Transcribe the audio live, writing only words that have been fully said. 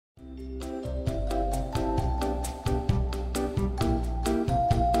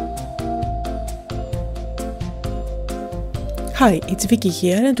Hi, it's Vicky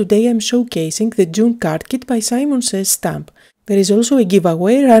here, and today I'm showcasing the June card kit by SSS stamp. There is also a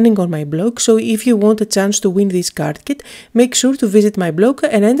giveaway running on my blog, so if you want a chance to win this card kit, make sure to visit my blog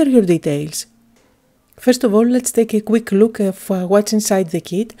and enter your details. First of all, let's take a quick look at what's inside the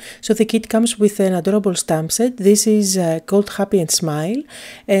kit. So the kit comes with an adorable stamp set. This is called Happy and Smile.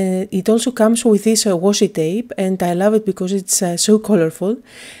 It also comes with this washi tape, and I love it because it's so colorful.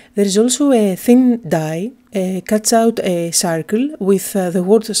 There is also a thin die, cuts out a circle with the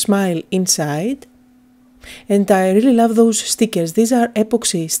word smile inside. And I really love those stickers. These are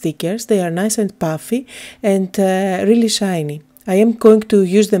epoxy stickers. They are nice and puffy and really shiny. I am going to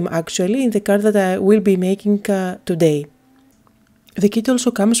use them actually in the card that I will be making today. The kit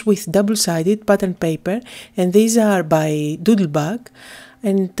also comes with double-sided pattern paper, and these are by Doodlebug,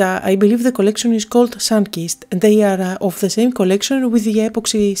 and I believe the collection is called Sunkissed, and they are of the same collection with the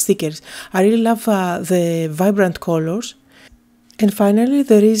epoxy stickers. I really love the vibrant colors. And finally,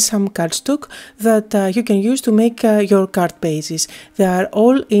 there is some cardstock that you can use to make your card pages. They are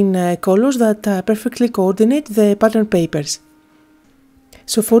all in colors that perfectly coordinate the pattern papers.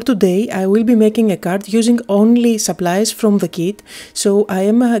 So for today, I will be making a card using only supplies from the kit. So I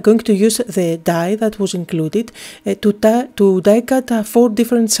am going to use the die that was included to die cut 4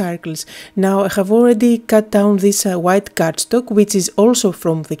 different circles. Now I have already cut down this white cardstock, which is also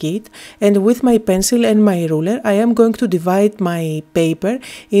from the kit, and with my pencil and my ruler I am going to divide my paper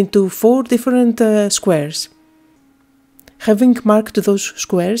into 4 different squares. Having marked those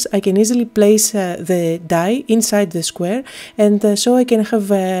squares, I can easily place the die inside the square, and so I can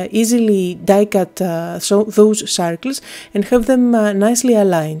have easily die cut those circles and have them nicely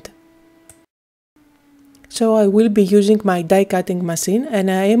aligned. So I will be using my die cutting machine,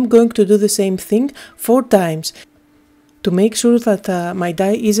 and I am going to do the same thing 4 times. To make sure that my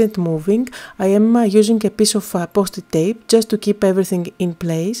die isn't moving, I am using a piece of post-it tape just to keep everything in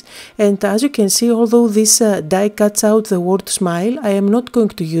place. And as you can see, although this die cuts out the word smile, I am not going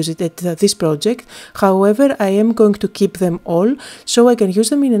to use it at this project. However, I am going to keep them all so I can use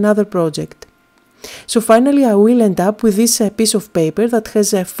them in another project. So finally, I will end up with this piece of paper that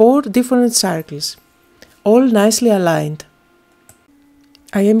has 4 different circles, all nicely aligned.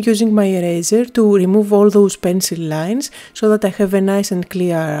 I am using my eraser to remove all those pencil lines so that I have a nice and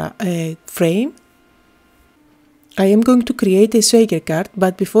clear frame. I am going to create a shaker card,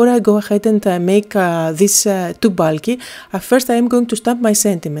 but before I go ahead and make this too bulky, first I am going to stamp my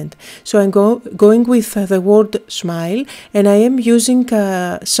sentiment. So I'm going with the word smile, and I am using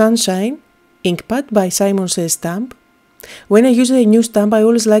Sunshine ink pad by SSS stamp. When I use a new stamp, I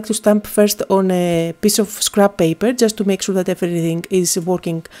always like to stamp first on a piece of scrap paper just to make sure that everything is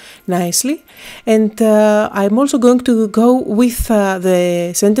working nicely. And I'm also going to go with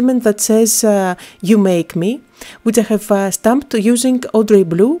the sentiment that says You Make Me, which I have stamped using Audrey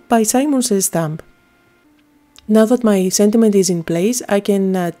Blue by SSS stamp. Now that my sentiment is in place, I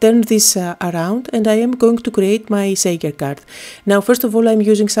can turn this around, and I am going to create my shaker card. Now first of all, I'm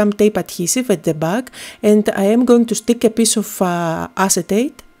using some tape adhesive at the back, and I am going to stick a piece of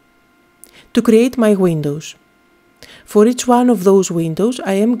acetate to create my windows. For each one of those windows,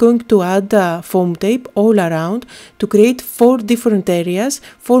 I am going to add foam tape all around to create 4 different areas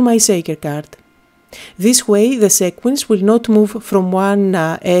for my shaker card. This way the sequins will not move from one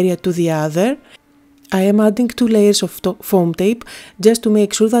area to the other. I am adding 2 layers of foam tape just to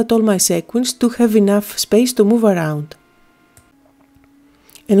make sure that all my sequins do have enough space to move around.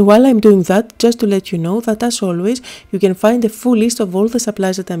 And while I'm doing that, just to let you know that as always, you can find a full list of all the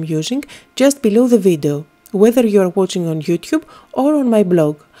supplies that I'm using just below the video, whether you are watching on YouTube or on my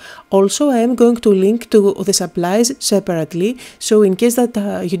blog. Also, I am going to link to the supplies separately, so in case that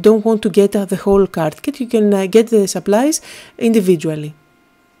you don't want to get the whole card kit, you can get the supplies individually.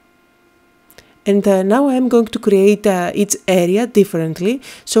 And now I am going to create each area differently.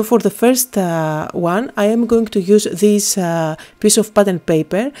 So for the first one, I am going to use this piece of pattern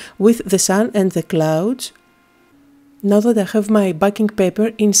paper with the sun and the clouds. Now that I have my backing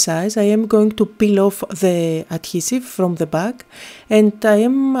paper in size, I am going to peel off the adhesive from the back, and I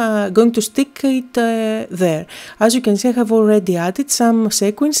am going to stick it there. As you can see, I have already added some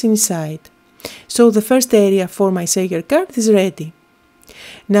sequins inside. So the first area for my shaker card is ready.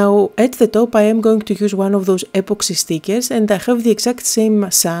 Now at the top I am going to use one of those epoxy stickers, and I have the exact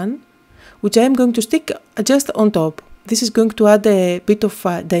same sun, which I am going to stick just on top. This is going to add a bit of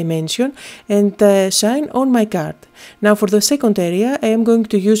dimension and shine on my card. Now for the second area I am going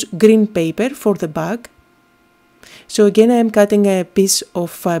to use green paper for the back. So again I am cutting a piece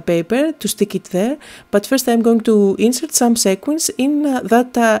of paper to stick it there, but first I am going to insert some sequins in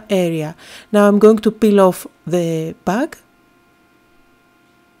that area. Now I'm going to peel off the back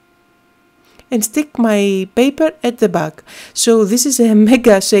and stick my paper at the back. So this is a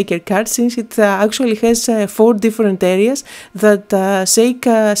mega shaker card since it actually has 4 different areas that shake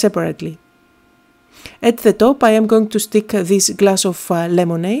separately. At the top I am going to stick this glass of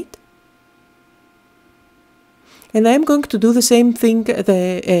lemonade. And I am going to do the same thing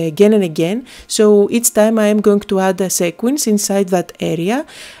again and again. So each time I am going to add a sequins inside that area,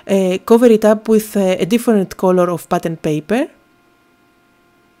 cover it up with a different color of pattern paper.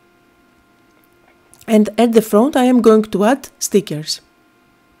 And at the front I am going to add stickers.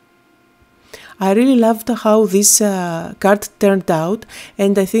 I really loved how this card turned out,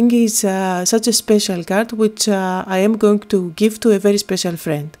 and I think it's such a special card which I am going to give to a very special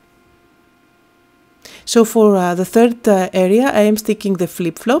friend. So for the third area I am sticking the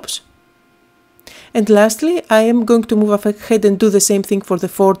flip-flops. And lastly I am going to move ahead and do the same thing for the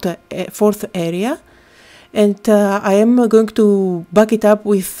fourth area. And I am going to back it up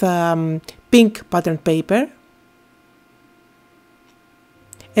with pink pattern paper.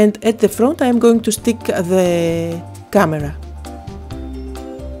 And at the front I am going to stick the camera.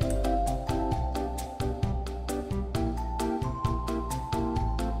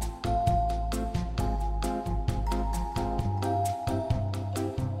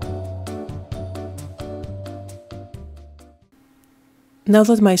 Now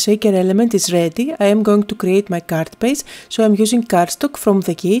that my shaker element is ready, I am going to create my card base. So I'm using cardstock from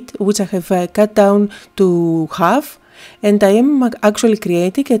the kit, which I have cut down to half. And I am actually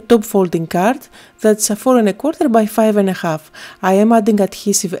creating a top folding card that's 4 1/4 by 5 1/2. I am adding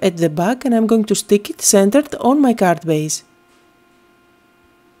adhesive at the back and I'm going to stick it centered on my card base.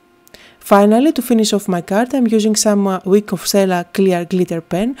 Finally, to finish off my card, I'm using some Wick of Sella clear glitter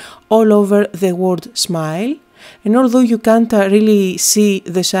pen all over the word smile. And although you can't really see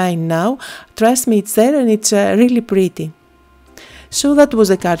the shine now, trust me, it's there and it's really pretty. So that was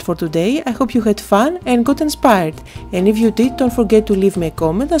the card for today. I hope you had fun and got inspired. And if you did, don't forget to leave me a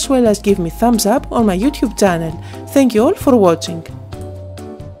comment as well as give me thumbs up on my YouTube channel. Thank you all for watching.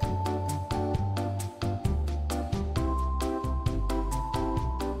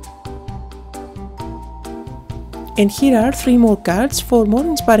 And here are 3 more cards for more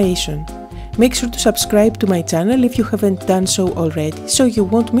inspiration. Make sure to subscribe to my channel if you haven't done so already, so you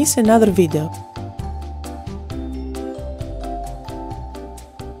won't miss another video.